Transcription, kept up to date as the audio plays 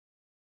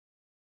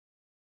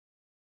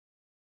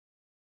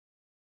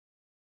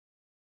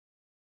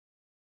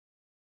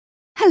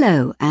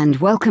Hello and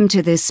welcome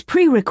to this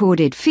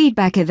pre-recorded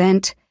feedback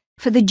event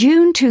for the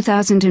June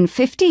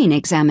 2015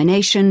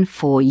 examination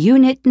for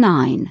Unit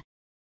 9,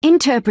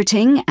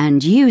 Interpreting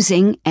and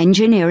Using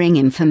Engineering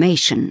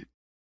Information.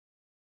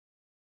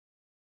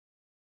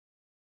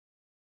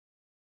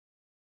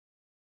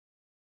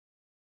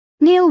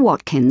 Neil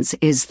Watkins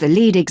is the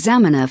lead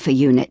examiner for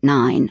Unit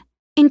 9,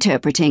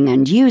 Interpreting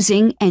and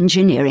Using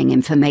Engineering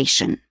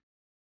Information.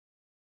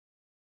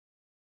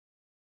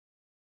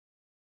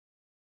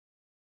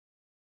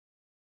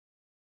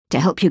 To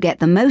help you get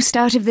the most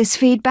out of this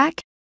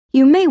feedback,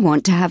 you may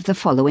want to have the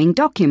following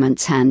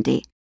documents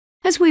handy,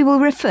 as we will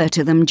refer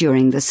to them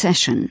during the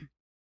session.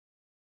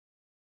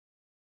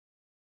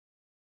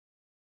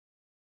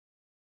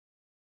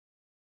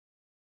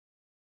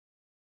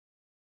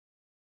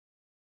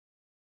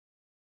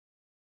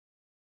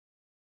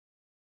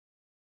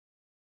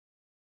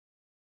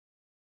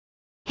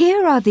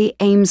 Here are the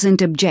aims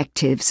and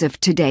objectives of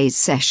today's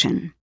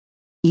session.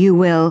 You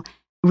will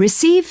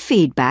receive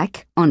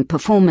feedback on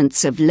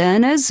performance of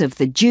learners of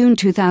the June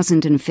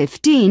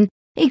 2015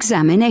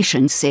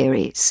 examination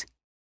series.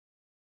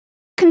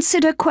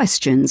 Consider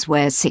questions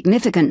where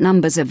significant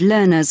numbers of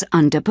learners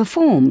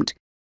underperformed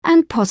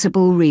and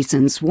possible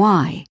reasons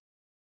why.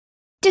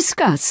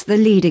 Discuss the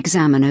lead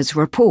examiner's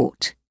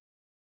report.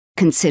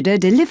 Consider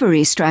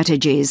delivery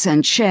strategies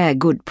and share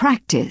good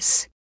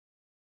practice.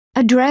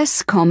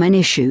 Address common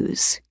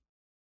issues.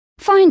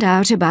 Find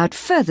out about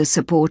further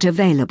support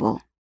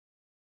available.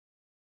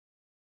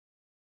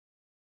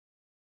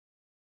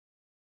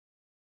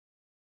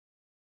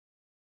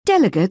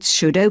 Delegates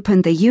should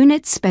open the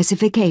Unit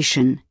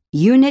Specification,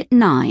 Unit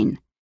 9,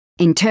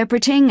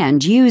 Interpreting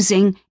and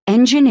Using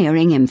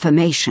Engineering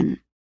Information.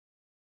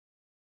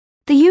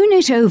 The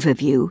Unit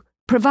Overview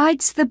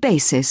provides the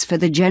basis for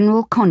the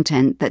general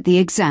content that the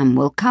exam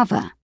will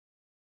cover.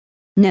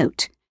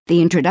 Note,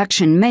 the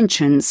introduction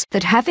mentions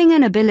that having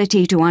an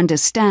ability to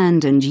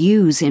understand and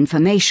use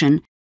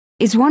information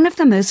is one of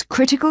the most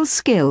critical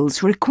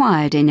skills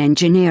required in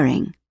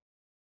engineering.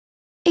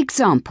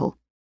 Example: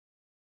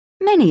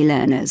 many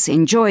learners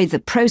enjoy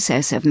the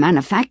process of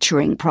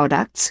manufacturing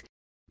products,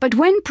 but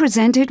when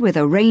presented with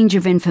a range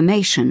of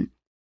information,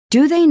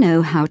 do they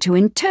know how to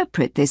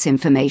interpret this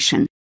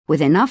information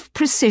with enough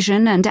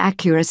precision and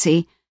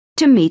accuracy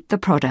to meet the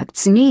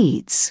product's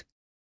needs?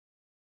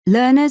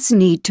 Learners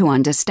need to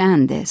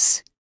understand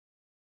this.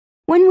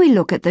 When we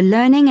look at the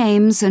learning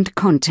aims and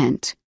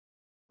content,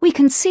 we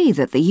can see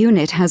that the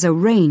unit has a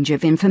range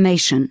of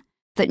information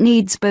that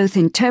needs both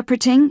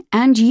interpreting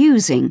and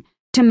using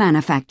to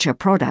manufacture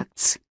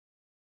products.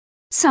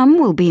 Some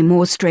will be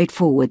more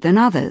straightforward than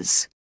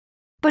others,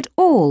 but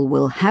all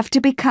will have to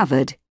be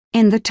covered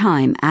in the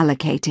time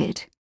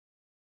allocated.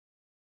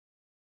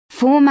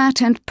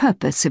 Format and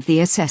purpose of the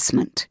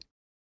assessment.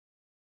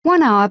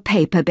 1-hour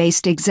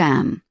paper-based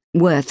exam,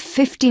 worth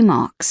 50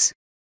 marks.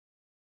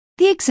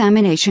 The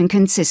examination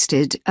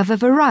consisted of a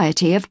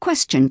variety of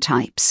question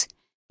types,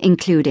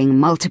 including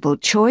multiple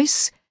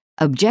choice,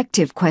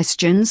 objective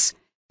questions,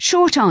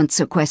 short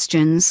answer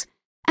questions,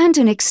 and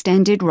an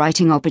extended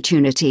writing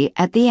opportunity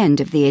at the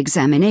end of the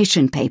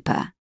examination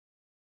paper.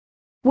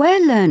 Where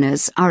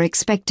learners are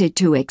expected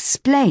to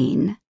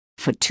explain,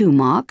 for 2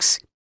 marks,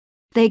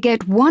 they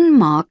get 1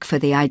 mark for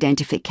the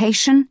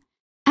identification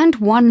and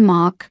 1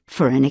 mark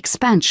for an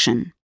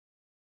expansion.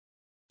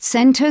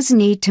 Centres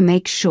need to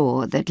make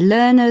sure that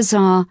learners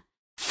are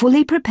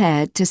fully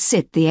prepared to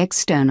sit the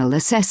external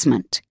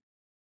assessment,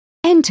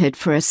 entered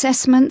for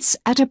assessments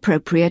at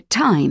appropriate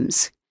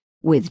times,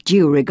 with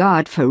due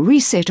regard for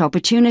resit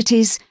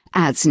opportunities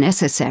as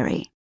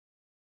necessary.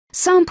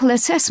 Sample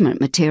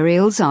assessment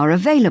materials are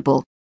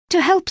available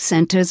to help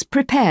centres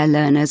prepare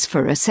learners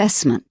for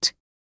assessment.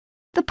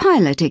 The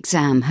pilot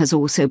exam has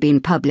also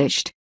been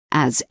published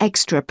as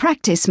extra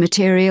practice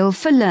material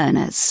for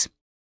learners.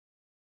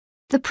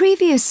 The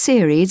previous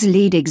series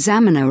lead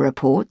examiner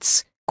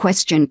reports,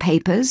 question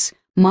papers,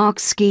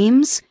 mark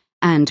schemes,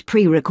 and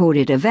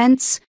pre-recorded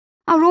events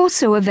are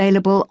also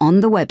available on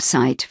the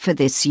website for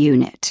this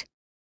unit.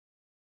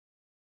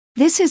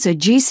 This is a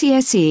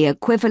GCSE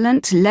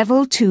equivalent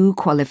Level 2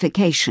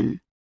 qualification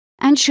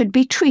and should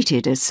be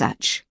treated as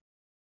such.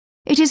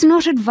 It is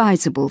not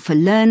advisable for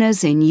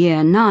learners in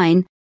Year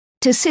 9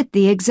 to sit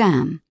the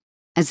exam,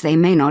 as they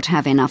may not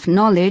have enough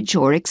knowledge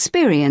or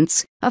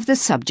experience of the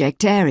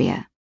subject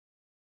area.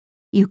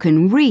 You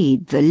can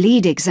read the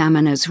lead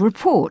examiner's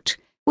report,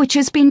 which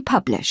has been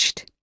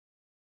published.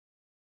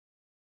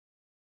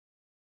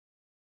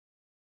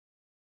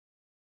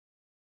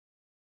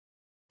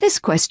 This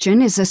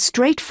question is a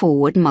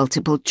straightforward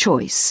multiple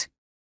choice.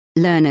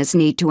 Learners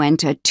need to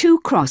enter 2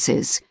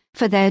 crosses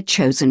for their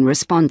chosen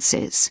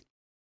responses.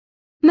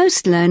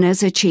 Most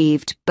learners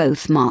achieved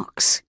both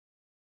marks,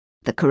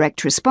 the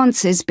correct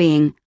responses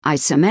being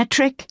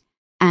isometric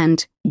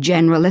and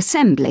general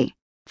assembly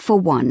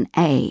for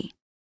 1A.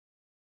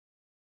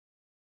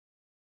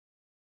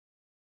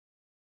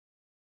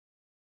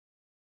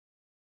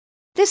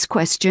 This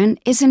question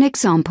is an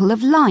example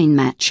of line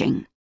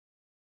matching.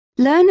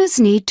 Learners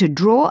need to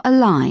draw a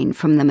line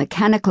from the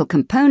mechanical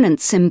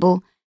component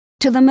symbol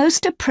to the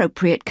most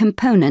appropriate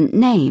component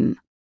name.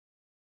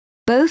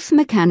 Both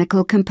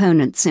mechanical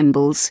component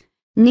symbols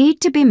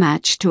need to be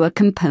matched to a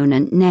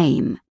component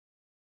name.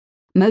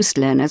 Most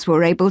learners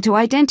were able to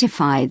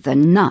identify the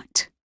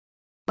nut,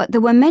 but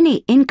there were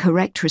many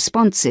incorrect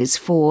responses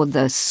for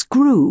the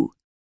screw.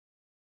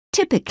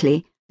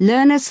 Typically,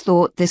 learners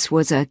thought this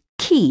was a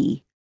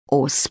key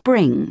or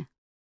spring.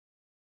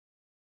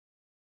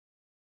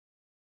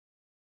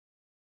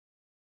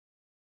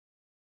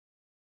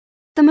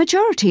 The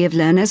majority of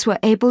learners were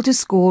able to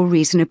score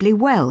reasonably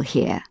well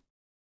here,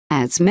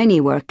 as many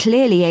were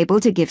clearly able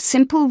to give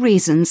simple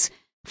reasons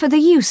for the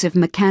use of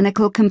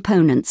mechanical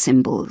component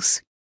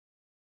symbols.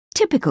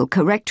 Typical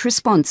correct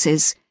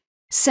responses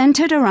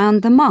centered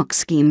around the mark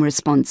scheme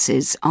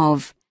responses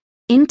of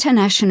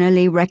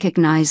internationally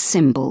recognized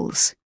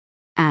symbols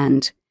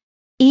and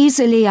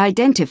easily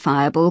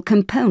identifiable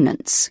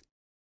components.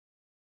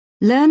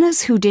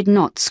 Learners who did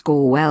not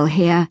score well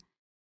here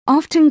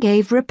often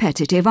gave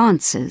repetitive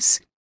answers,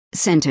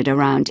 centered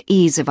around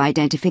ease of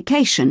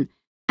identification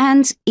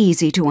and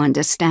easy to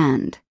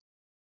understand.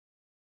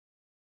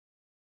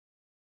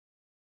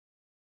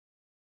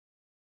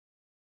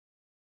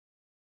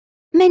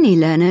 Many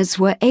learners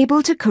were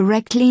able to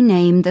correctly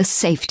name the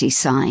safety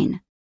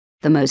sign.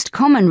 The most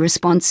common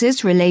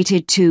responses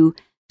related to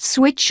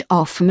switch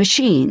off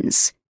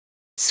machines,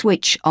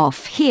 switch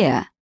off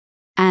here,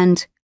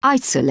 and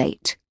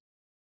isolate.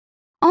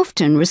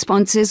 Often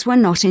responses were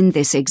not in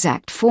this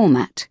exact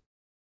format,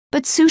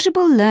 but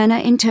suitable learner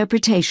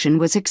interpretation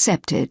was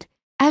accepted,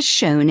 as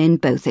shown in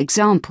both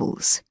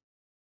examples.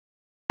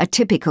 A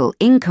typical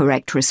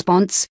incorrect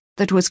response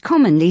that was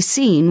commonly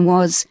seen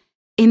was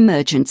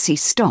emergency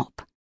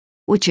stop,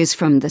 which is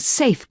from the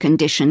safe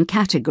condition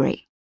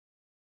category.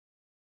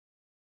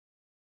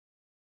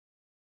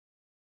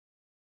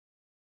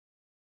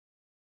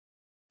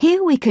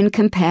 Here we can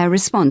compare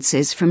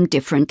responses from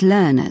different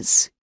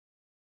learners.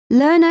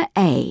 Learner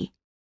A.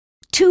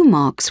 2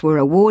 marks were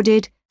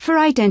awarded for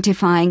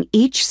identifying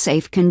each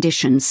safe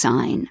condition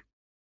sign.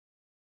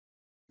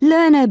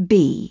 Learner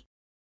B.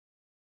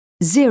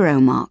 0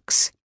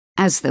 marks,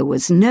 as there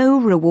was no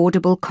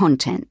rewardable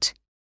content.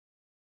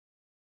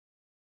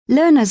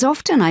 Learners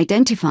often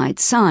identified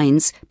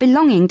signs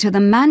belonging to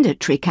the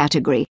mandatory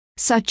category,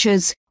 such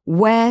as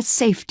wear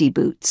safety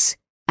boots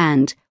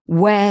and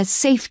wear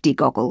safety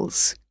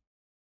goggles.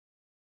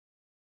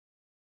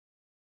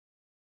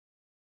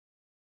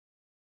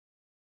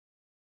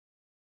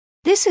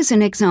 This is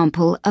an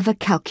example of a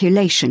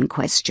calculation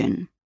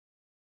question.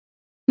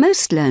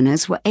 Most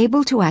learners were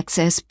able to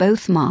access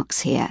both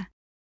marks here,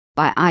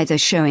 by either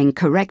showing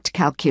correct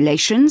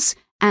calculations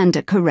and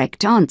a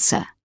correct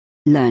answer,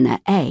 Learner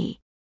A,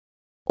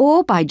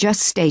 or by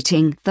just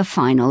stating the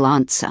final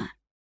answer.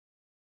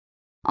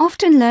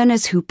 Often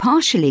learners who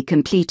partially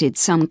completed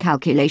some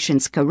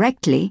calculations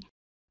correctly,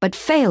 but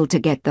failed to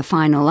get the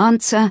final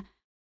answer,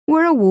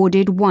 were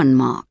awarded 1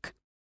 mark,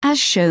 as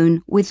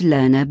shown with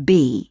Learner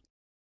B.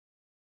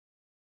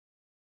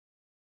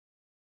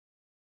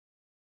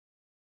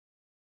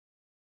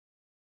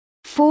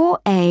 For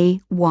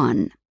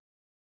 4A1.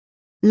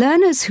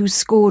 Learners who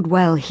scored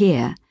well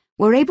here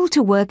were able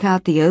to work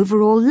out the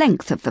overall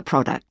length of the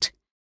product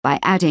by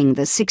adding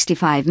the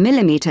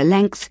 65mm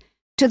length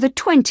to the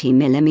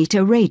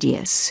 20mm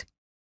radius.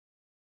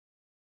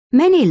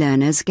 Many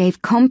learners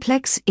gave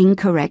complex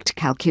incorrect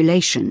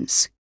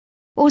calculations,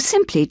 or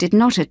simply did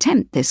not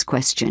attempt this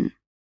question.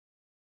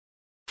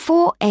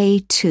 For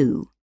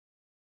 4A2.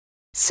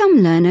 Some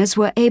learners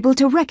were able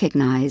to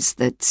recognize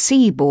that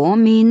C-bore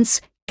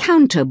means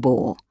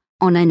counterbore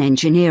on an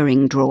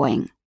engineering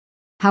drawing.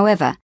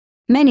 However,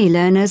 many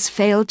learners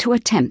failed to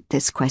attempt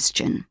this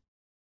question.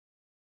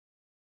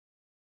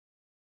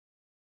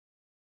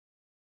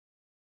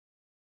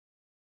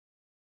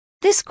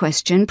 This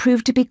question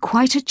proved to be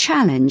quite a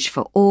challenge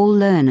for all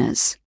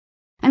learners,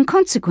 and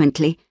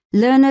consequently,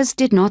 learners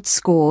did not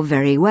score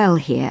very well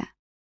here,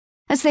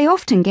 as they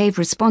often gave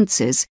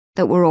responses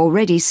that were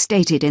already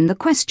stated in the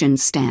question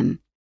stem,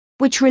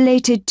 which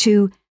related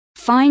to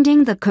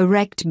finding the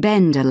correct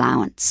bend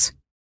allowance,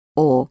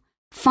 or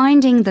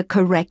finding the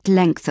correct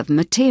length of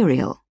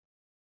material.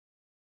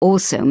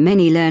 Also,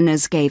 many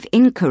learners gave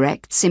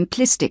incorrect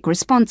simplistic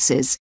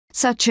responses,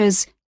 such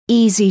as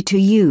easy to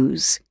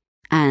use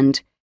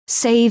and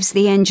saves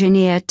the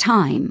engineer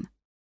time,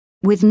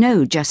 with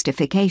no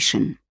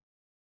justification.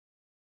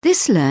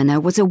 This learner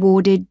was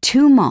awarded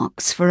 2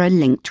 marks for a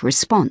linked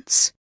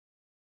response,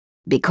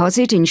 because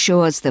it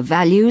ensures the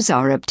values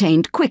are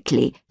obtained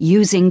quickly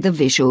using the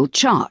visual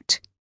chart.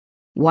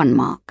 1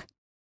 mark.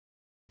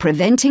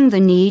 Preventing the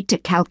need to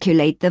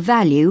calculate the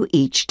value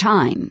each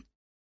time.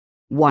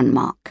 1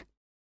 mark.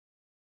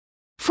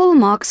 Full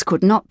marks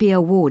could not be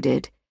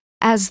awarded,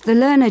 as the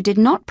learner did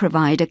not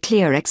provide a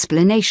clear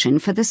explanation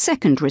for the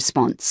second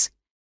response,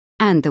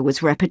 and there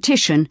was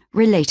repetition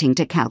relating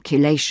to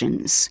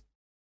calculations.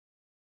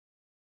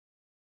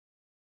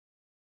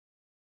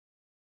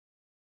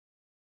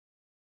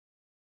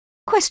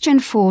 Question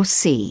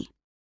 4C.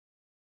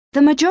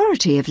 The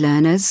majority of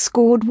learners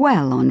scored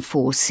well on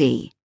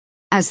 4C,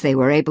 as they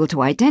were able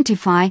to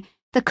identify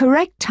the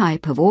correct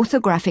type of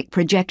orthographic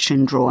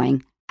projection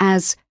drawing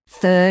as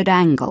third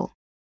angle.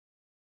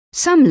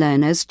 Some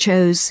learners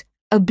chose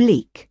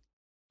oblique,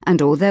 and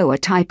although a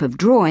type of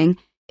drawing,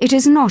 it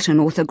is not an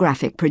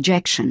orthographic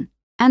projection,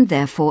 and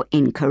therefore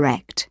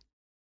incorrect.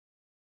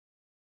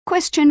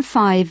 Question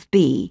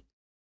 5B.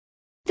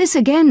 This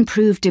again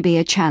proved to be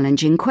a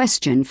challenging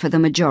question for the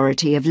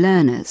majority of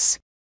learners,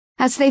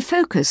 as they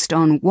focused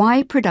on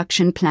why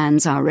production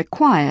plans are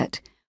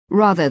required,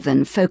 rather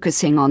than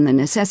focusing on the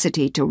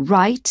necessity to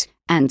write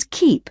and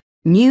keep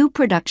new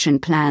production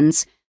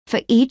plans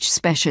for each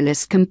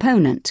specialist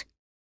component,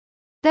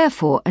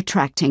 therefore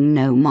attracting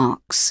no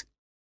marks.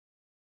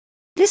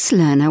 This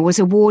learner was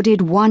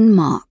awarded 1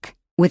 mark,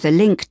 with a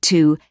link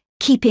to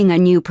keeping a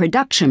new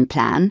production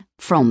plan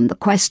from the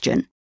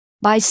question,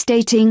 by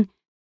stating,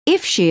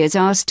 if she is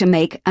asked to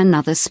make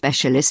another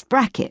specialist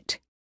bracket.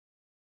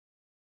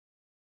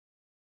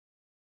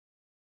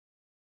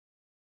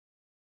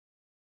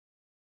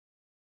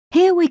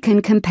 Here we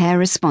can compare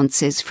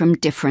responses from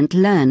different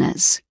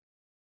learners.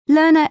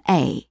 Learner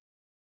A.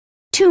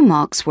 2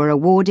 marks were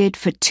awarded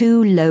for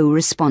 2 low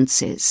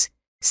responses,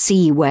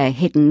 see where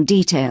hidden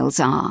details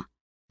are,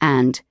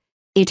 and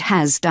it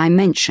has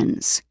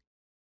dimensions,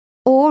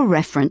 or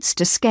reference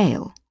to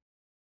scale.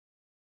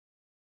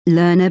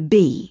 Learner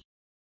B.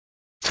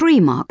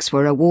 3 marks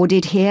were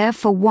awarded here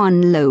for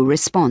 1 low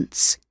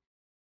response.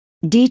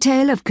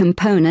 Detail of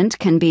component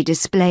can be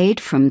displayed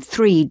from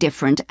 3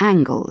 different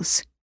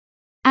angles,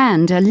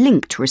 and a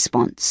linked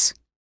response.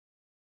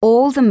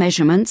 All the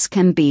measurements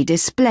can be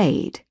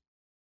displayed.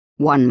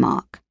 1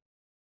 mark.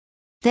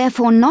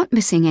 Therefore not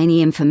missing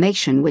any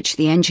information which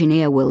the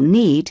engineer will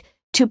need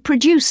to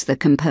produce the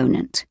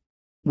component.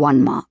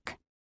 1 mark.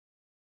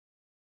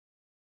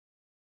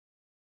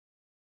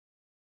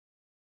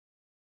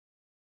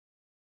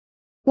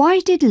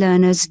 Why did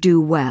learners do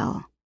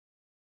well?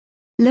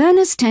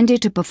 Learners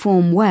tended to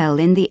perform well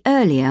in the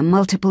earlier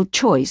multiple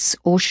choice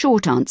or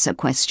short answer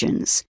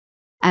questions,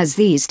 as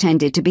these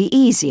tended to be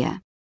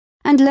easier,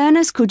 and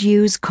learners could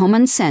use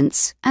common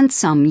sense and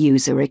some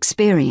user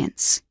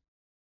experience.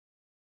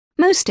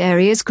 Most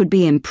areas could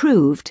be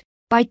improved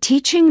by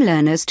teaching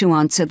learners to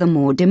answer the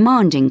more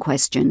demanding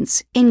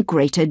questions in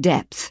greater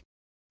depth,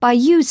 by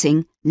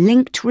using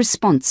linked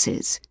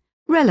responses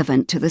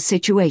relevant to the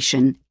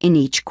situation in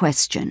each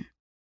question.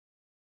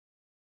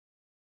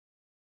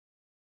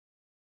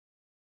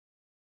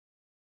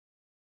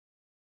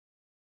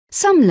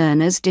 Some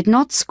learners did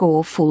not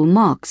score full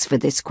marks for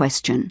this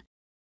question,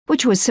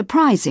 which was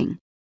surprising,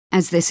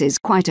 as this is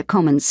quite a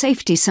common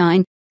safety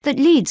sign that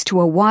leads to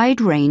a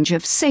wide range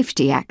of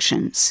safety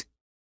actions.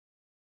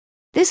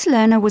 This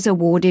learner was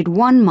awarded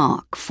 1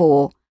 mark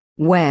for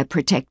wear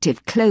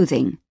protective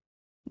clothing,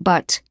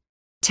 but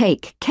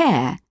take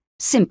care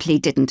simply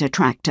didn't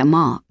attract a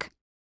mark.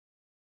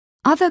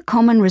 Other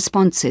common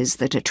responses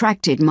that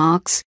attracted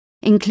marks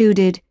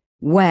included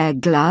wear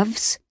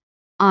gloves,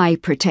 eye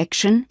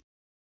protection,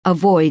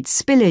 avoid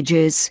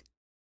spillages,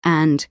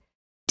 and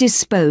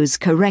dispose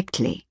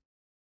correctly.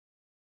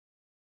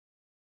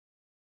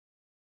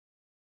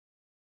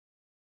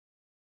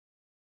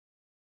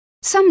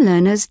 Some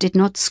learners did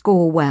not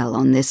score well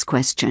on this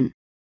question,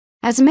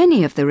 as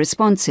many of the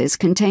responses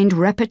contained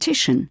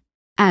repetition,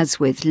 as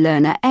with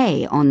Learner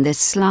A on this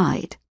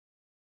slide.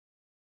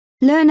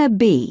 Learner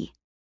B,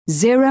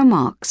 0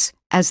 marks,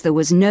 as there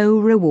was no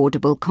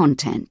rewardable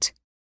content.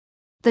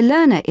 The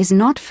learner is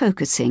not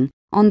focusing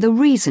on the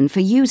reason for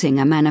using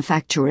a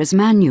manufacturer's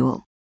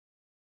manual.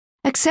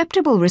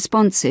 Acceptable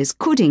responses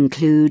could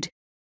include,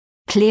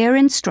 clear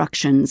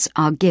instructions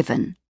are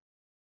given,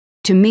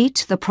 to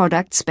meet the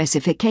product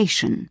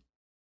specification,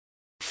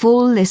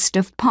 full list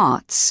of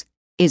parts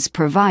is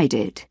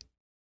provided.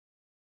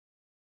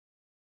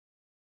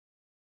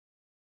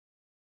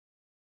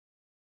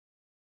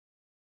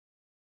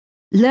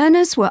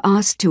 Learners were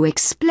asked to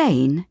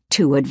explain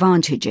 2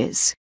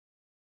 advantages.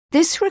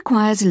 This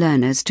requires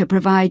learners to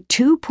provide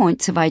 2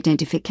 points of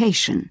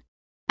identification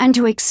and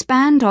to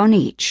expand on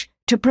each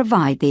to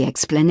provide the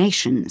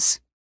explanations.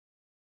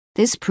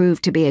 This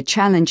proved to be a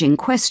challenging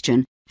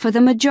question for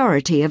the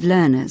majority of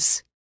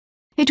learners.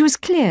 It was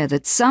clear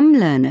that some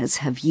learners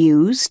have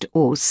used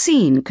or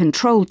seen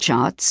control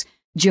charts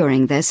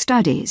during their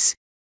studies,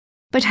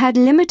 but had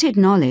limited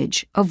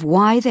knowledge of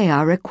why they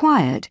are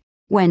required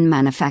when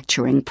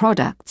manufacturing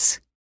products.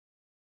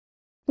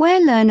 Where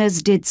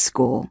learners did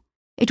score,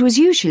 it was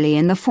usually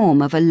in the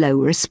form of a low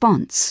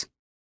response.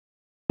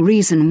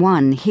 Reason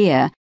 1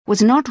 here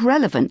was not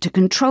relevant to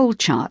control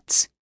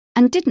charts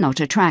and did not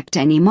attract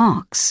any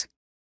marks.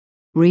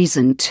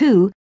 Reason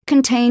 2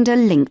 contained a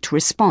linked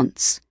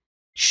response,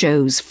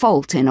 shows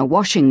fault in a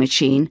washing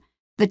machine,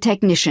 the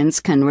technicians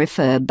can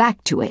refer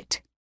back to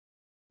it.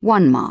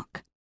 1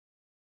 mark.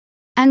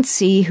 And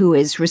see who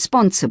is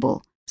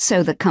responsible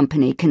so the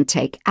company can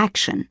take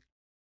action.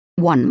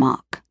 1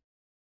 mark.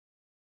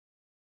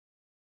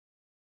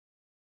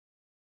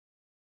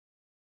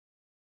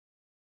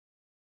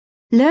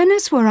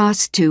 Learners were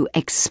asked to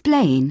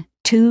explain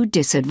 2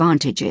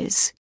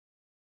 disadvantages.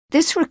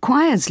 This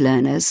requires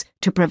learners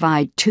to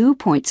provide 2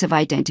 points of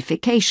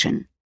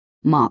identification,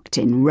 marked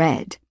in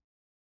red,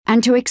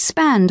 and to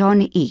expand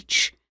on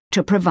each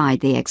to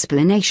provide the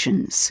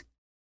explanations.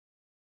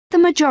 The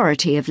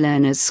majority of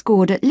learners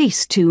scored at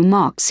least 2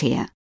 marks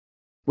here,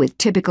 with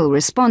typical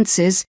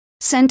responses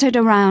centered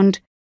around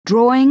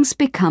drawings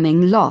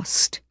becoming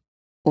lost,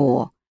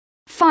 or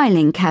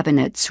filing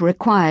cabinets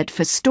required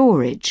for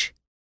storage,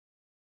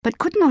 but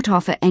could not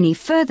offer any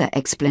further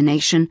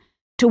explanation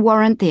to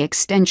warrant the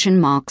extension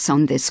marks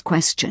on this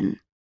question.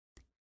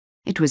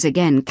 It was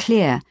again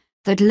clear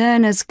that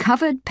learners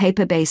covered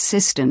paper-based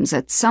systems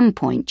at some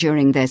point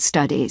during their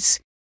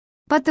studies,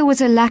 but there was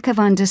a lack of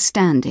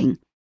understanding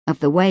of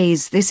the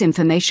ways this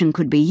information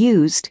could be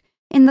used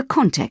in the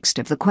context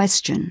of the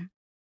question.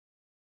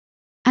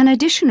 An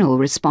additional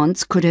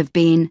response could have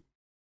been,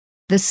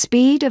 the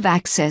speed of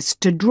access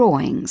to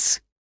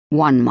drawings,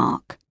 1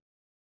 mark,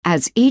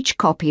 as each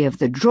copy of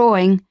the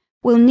drawing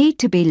will need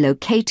to be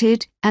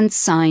located and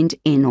signed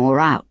in or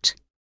out,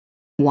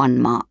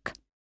 1 mark.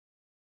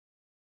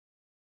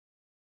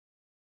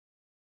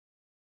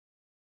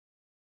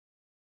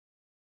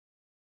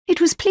 It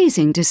was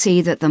pleasing to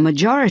see that the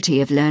majority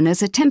of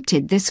learners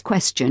attempted this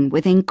question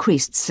with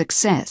increased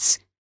success,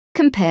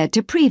 compared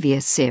to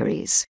previous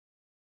series.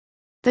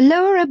 The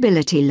lower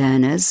ability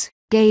learners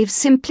gave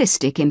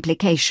simplistic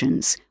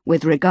implications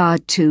with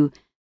regard to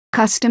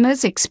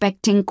customers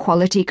expecting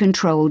quality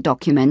control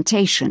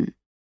documentation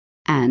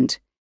and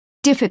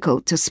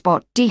difficult to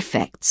spot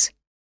defects,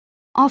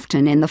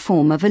 often in the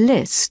form of a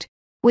list,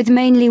 with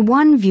mainly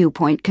one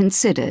viewpoint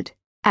considered,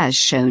 as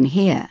shown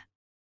here.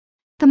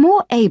 The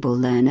more able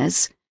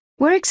learners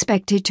were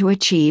expected to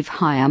achieve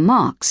higher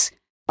marks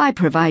by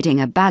providing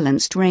a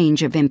balanced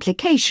range of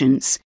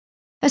implications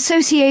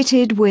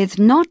associated with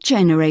not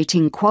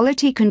generating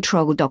quality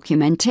control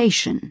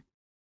documentation,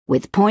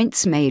 with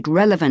points made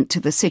relevant to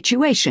the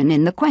situation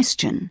in the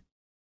question.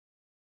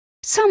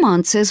 Some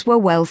answers were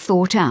well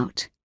thought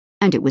out,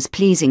 and it was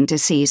pleasing to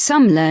see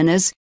some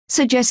learners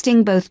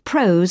suggesting both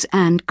pros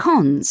and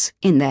cons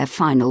in their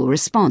final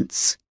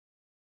response.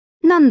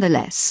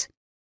 Nonetheless,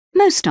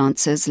 most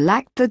answers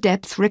lacked the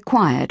depth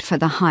required for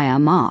the higher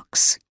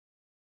marks.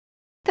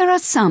 There are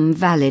some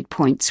valid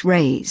points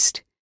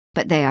raised,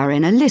 but they are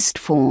in a list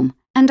form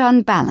and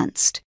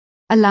unbalanced,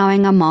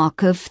 allowing a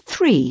mark of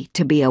 3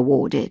 to be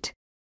awarded.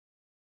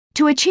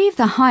 To achieve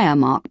the higher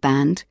mark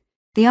band,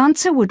 the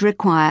answer would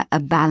require a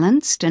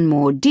balanced and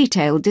more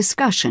detailed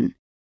discussion,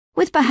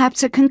 with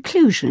perhaps a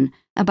conclusion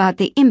about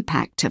the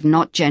impact of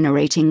not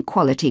generating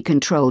quality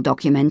control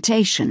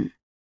documentation.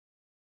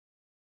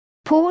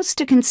 Pause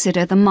to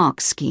consider the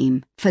mark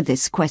scheme for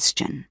this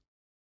question.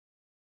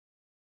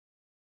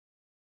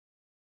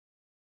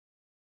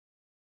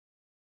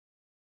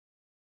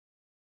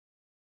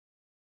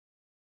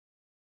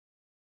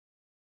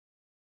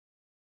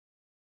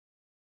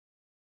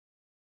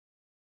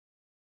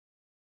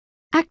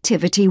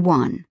 Activity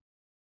 1.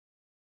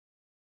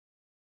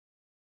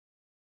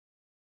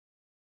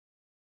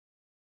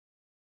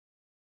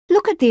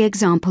 Look at the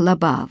example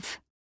above.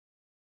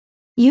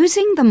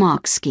 Using the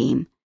mark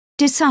scheme,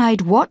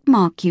 decide what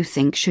mark you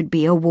think should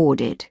be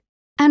awarded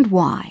and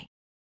why.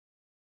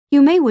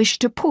 You may wish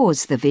to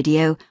pause the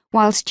video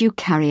whilst you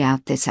carry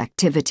out this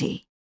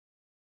activity.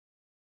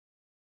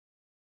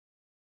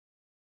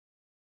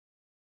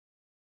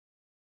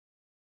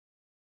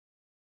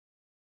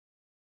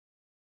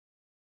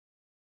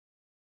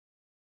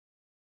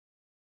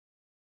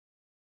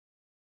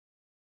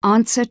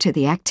 Answer to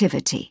the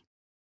activity.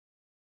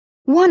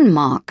 1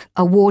 mark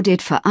awarded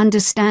for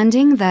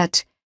understanding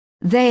that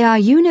they are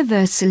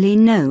universally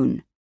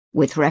known,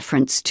 with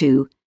reference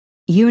to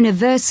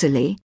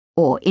universally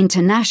or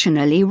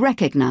internationally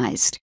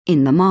recognized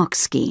in the mark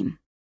scheme.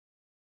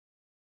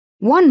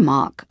 1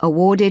 mark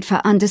awarded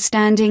for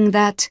understanding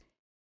that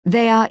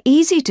they are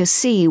easy to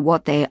see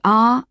what they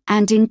are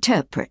and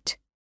interpret,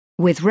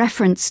 with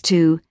reference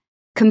to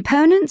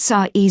components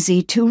are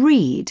easy to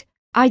read,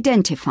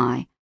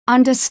 identify,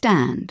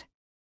 understand,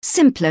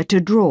 simpler to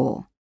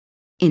draw,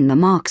 in the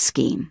mark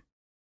scheme.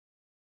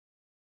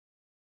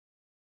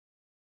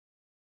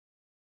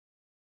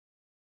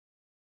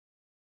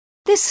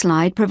 This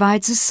slide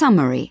provides a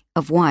summary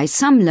of why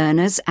some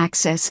learners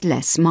accessed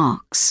less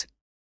marks.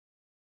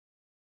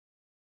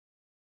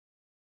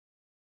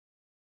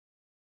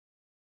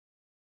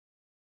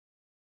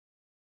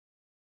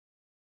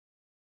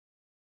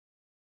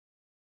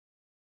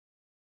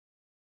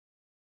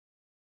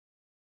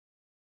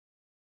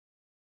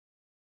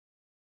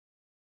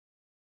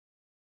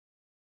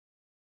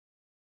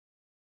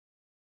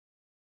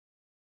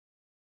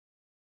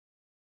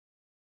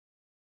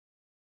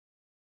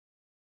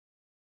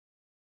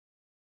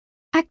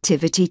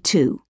 Activity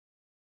 2.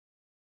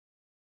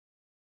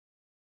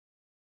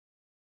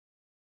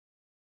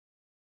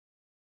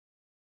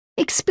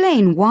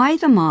 Explain why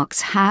the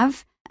marks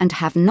have and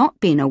have not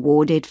been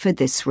awarded for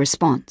this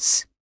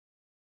response.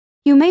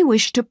 You may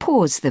wish to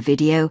pause the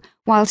video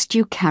whilst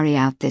you carry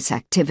out this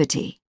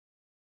activity.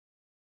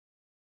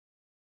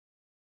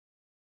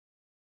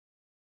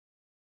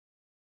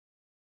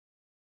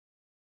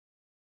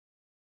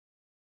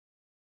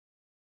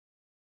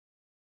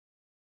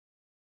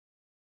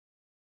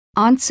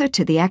 Answer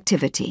to the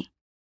activity.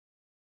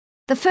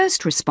 The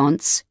first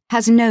response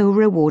has no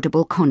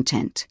rewardable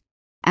content,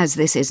 as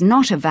this is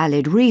not a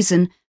valid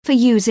reason for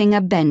using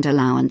a bend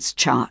allowance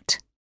chart.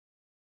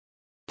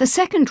 The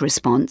second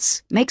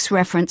response makes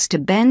reference to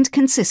bend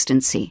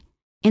consistency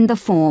in the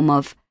form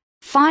of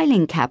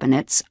filing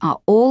cabinets are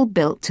all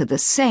built to the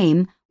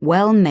same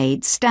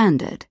well-made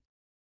standard.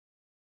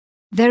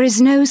 There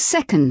is no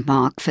second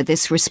mark for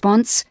this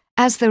response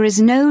as there is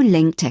no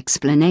linked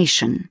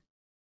explanation.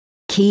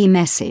 Key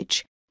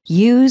message: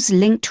 use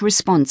linked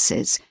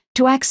responses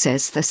to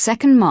access the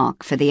second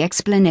mark for the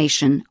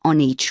explanation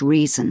on each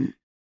reason.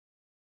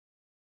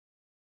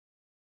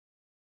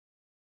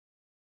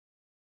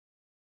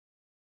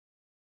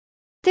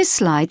 This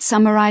slide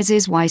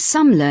summarizes why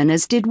some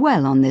learners did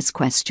well on this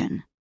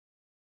question.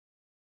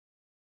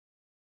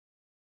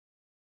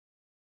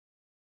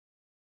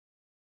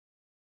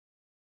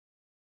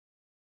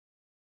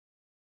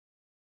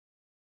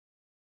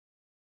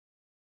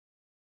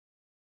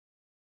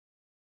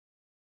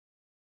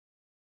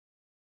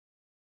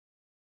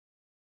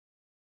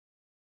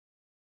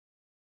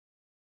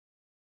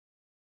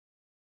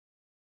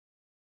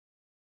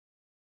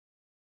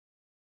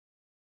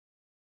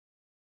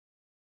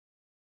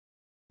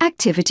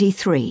 Activity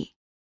 3.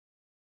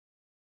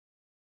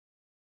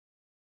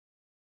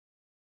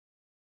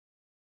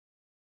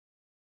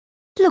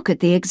 Look at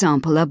the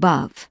example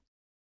above.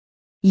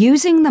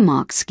 Using the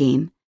mark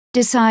scheme,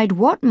 decide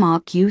what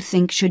mark you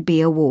think should be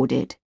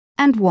awarded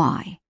and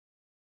why.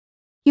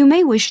 You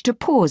may wish to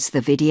pause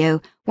the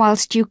video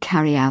whilst you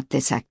carry out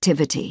this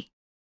activity.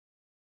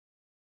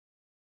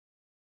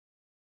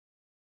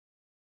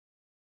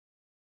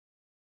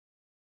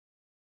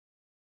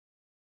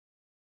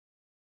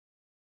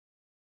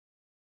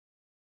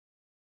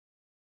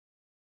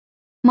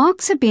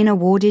 Marks have been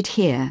awarded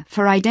here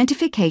for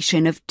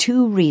identification of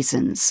 2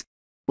 reasons,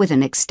 with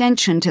an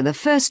extension to the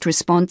first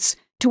response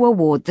to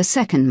award the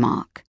second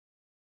mark.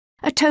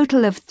 A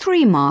total of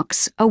 3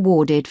 marks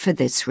awarded for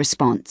this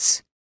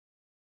response.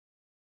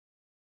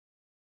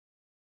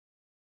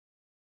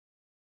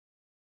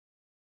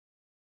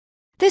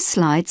 This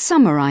slide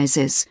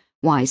summarizes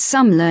why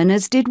some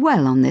learners did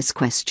well on this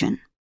question.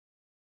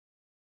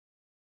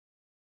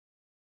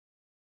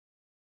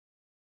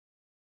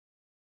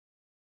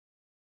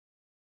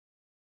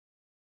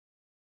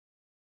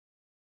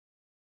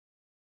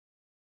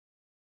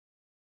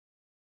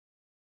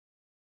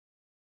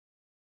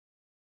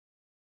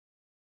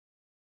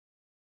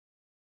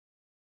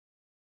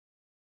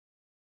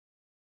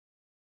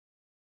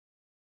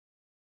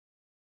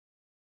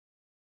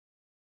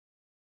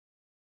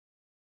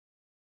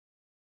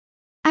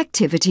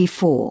 Activity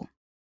 4.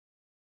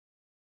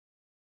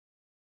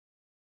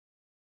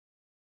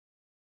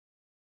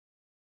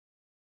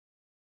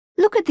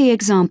 Look at the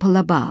example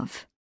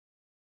above.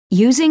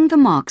 Using the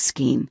mark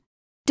scheme,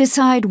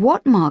 decide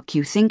what mark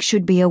you think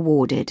should be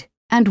awarded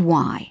and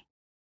why.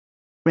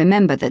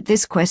 Remember that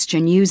this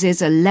question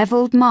uses a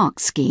leveled mark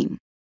scheme,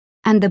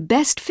 and the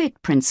best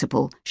fit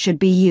principle should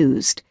be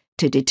used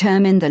to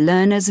determine the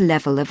learner's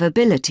level of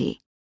ability,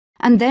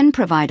 and then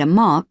provide a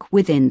mark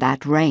within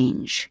that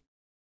range.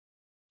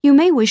 You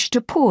may wish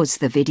to pause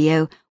the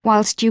video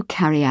whilst you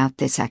carry out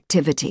this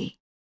activity.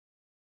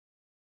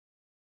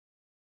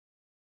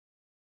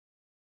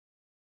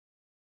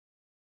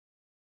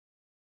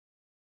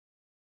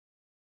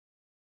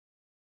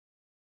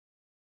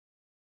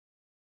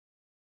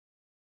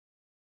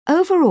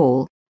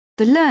 Overall,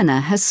 the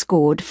learner has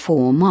scored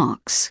 4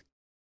 marks.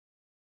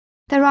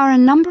 There are a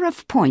number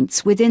of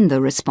points within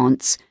the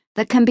response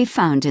that can be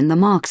found in the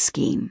mark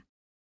scheme,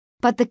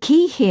 but the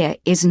key here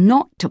is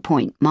not to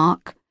point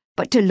mark,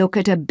 but to look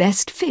at a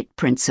best fit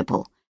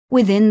principle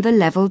within the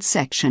levelled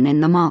section in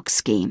the mark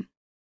scheme.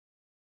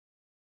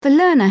 The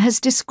learner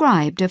has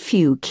described a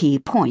few key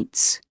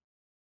points.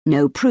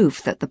 No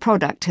proof that the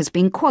product has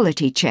been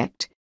quality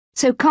checked,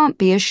 so can't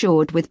be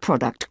assured with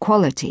product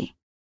quality.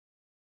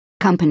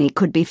 Company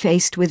could be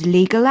faced with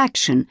legal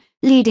action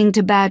leading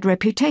to bad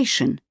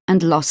reputation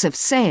and loss of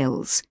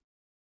sales,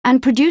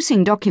 and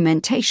producing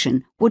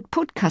documentation would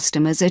put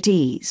customers at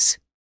ease.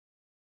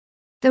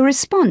 The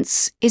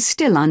response is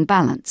still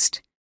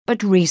unbalanced,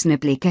 but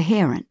reasonably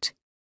coherent,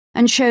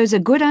 and shows a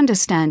good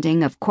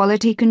understanding of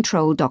quality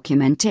control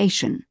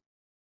documentation,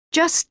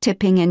 just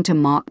tipping into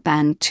mark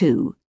band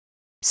 2,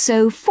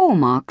 so 4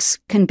 marks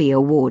can be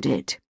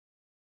awarded.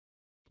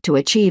 To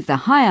achieve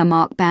the higher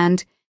mark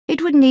band,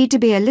 it would need to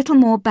be a little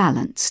more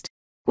balanced,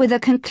 with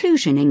a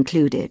conclusion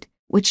included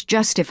which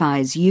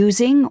justifies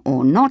using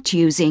or not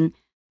using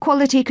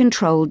quality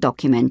control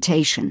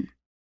documentation.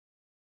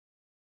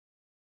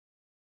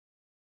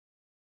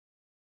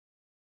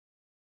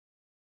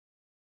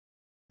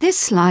 This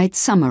slide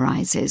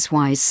summarizes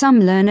why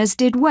some learners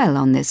did well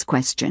on this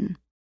question.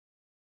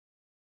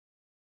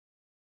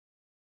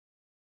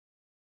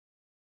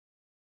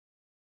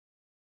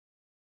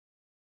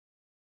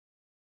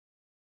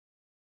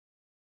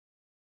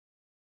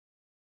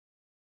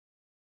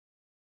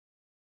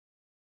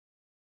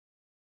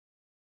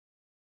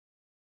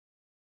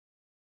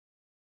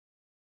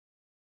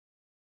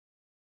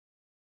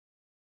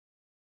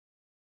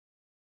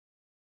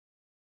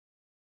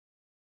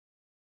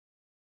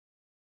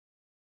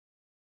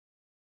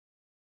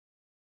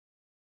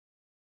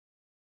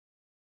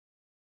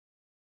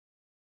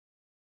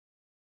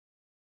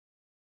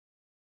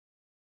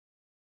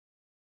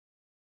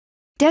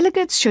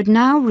 Delegates should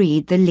now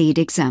read the lead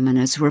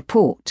examiner's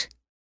report.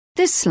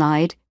 This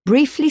slide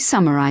briefly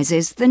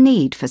summarises the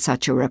need for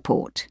such a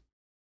report.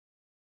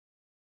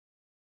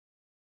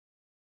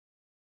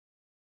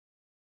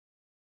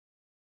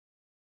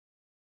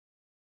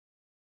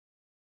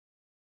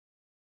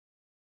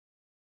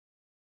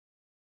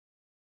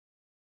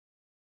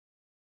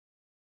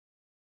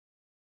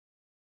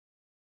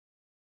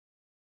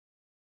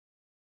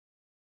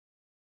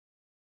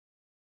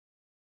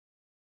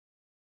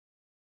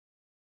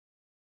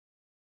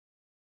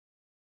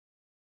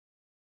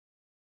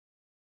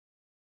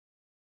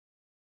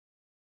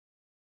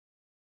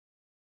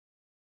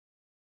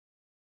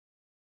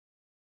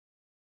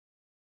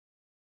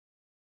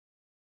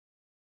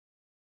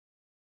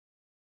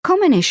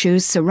 Common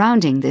issues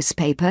surrounding this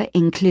paper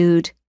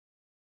include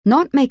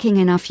not making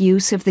enough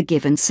use of the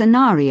given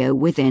scenario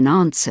within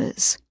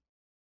answers.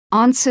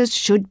 Answers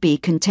should be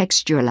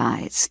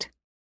contextualized.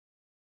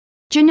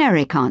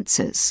 Generic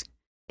answers,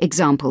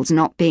 examples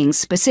not being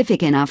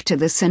specific enough to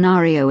the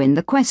scenario in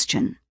the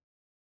question.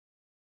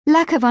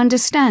 Lack of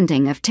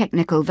understanding of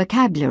technical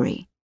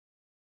vocabulary.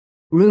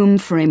 Room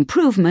for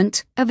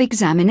improvement of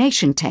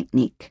examination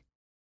technique.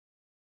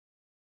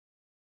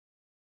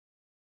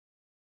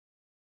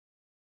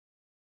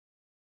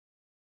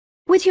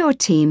 With your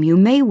team, you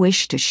may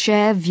wish to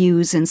share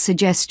views and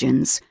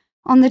suggestions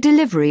on the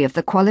delivery of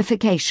the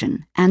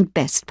qualification and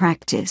best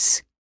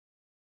practice.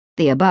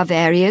 The above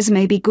areas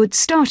may be good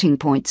starting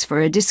points for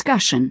a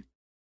discussion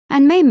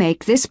and may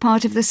make this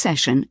part of the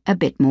session a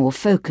bit more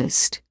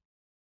focused.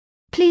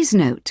 Please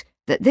note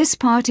that this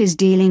part is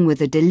dealing with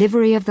the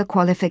delivery of the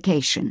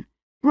qualification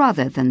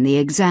rather than the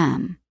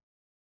exam.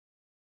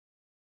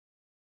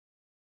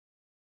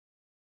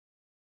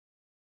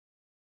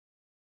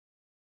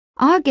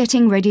 Our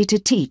Getting Ready to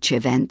Teach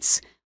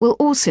events will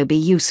also be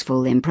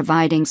useful in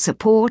providing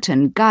support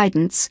and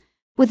guidance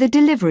with the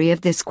delivery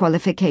of this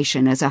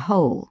qualification as a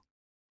whole,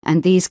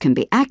 and these can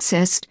be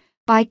accessed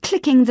by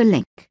clicking the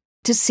link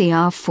to see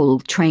our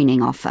full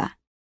training offer.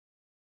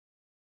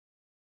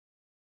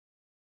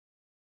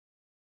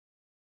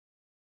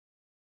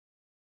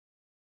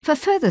 For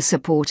further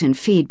support and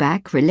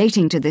feedback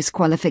relating to this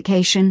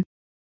qualification,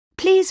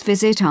 please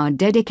visit our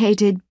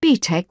dedicated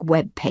BTEC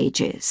web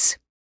pages.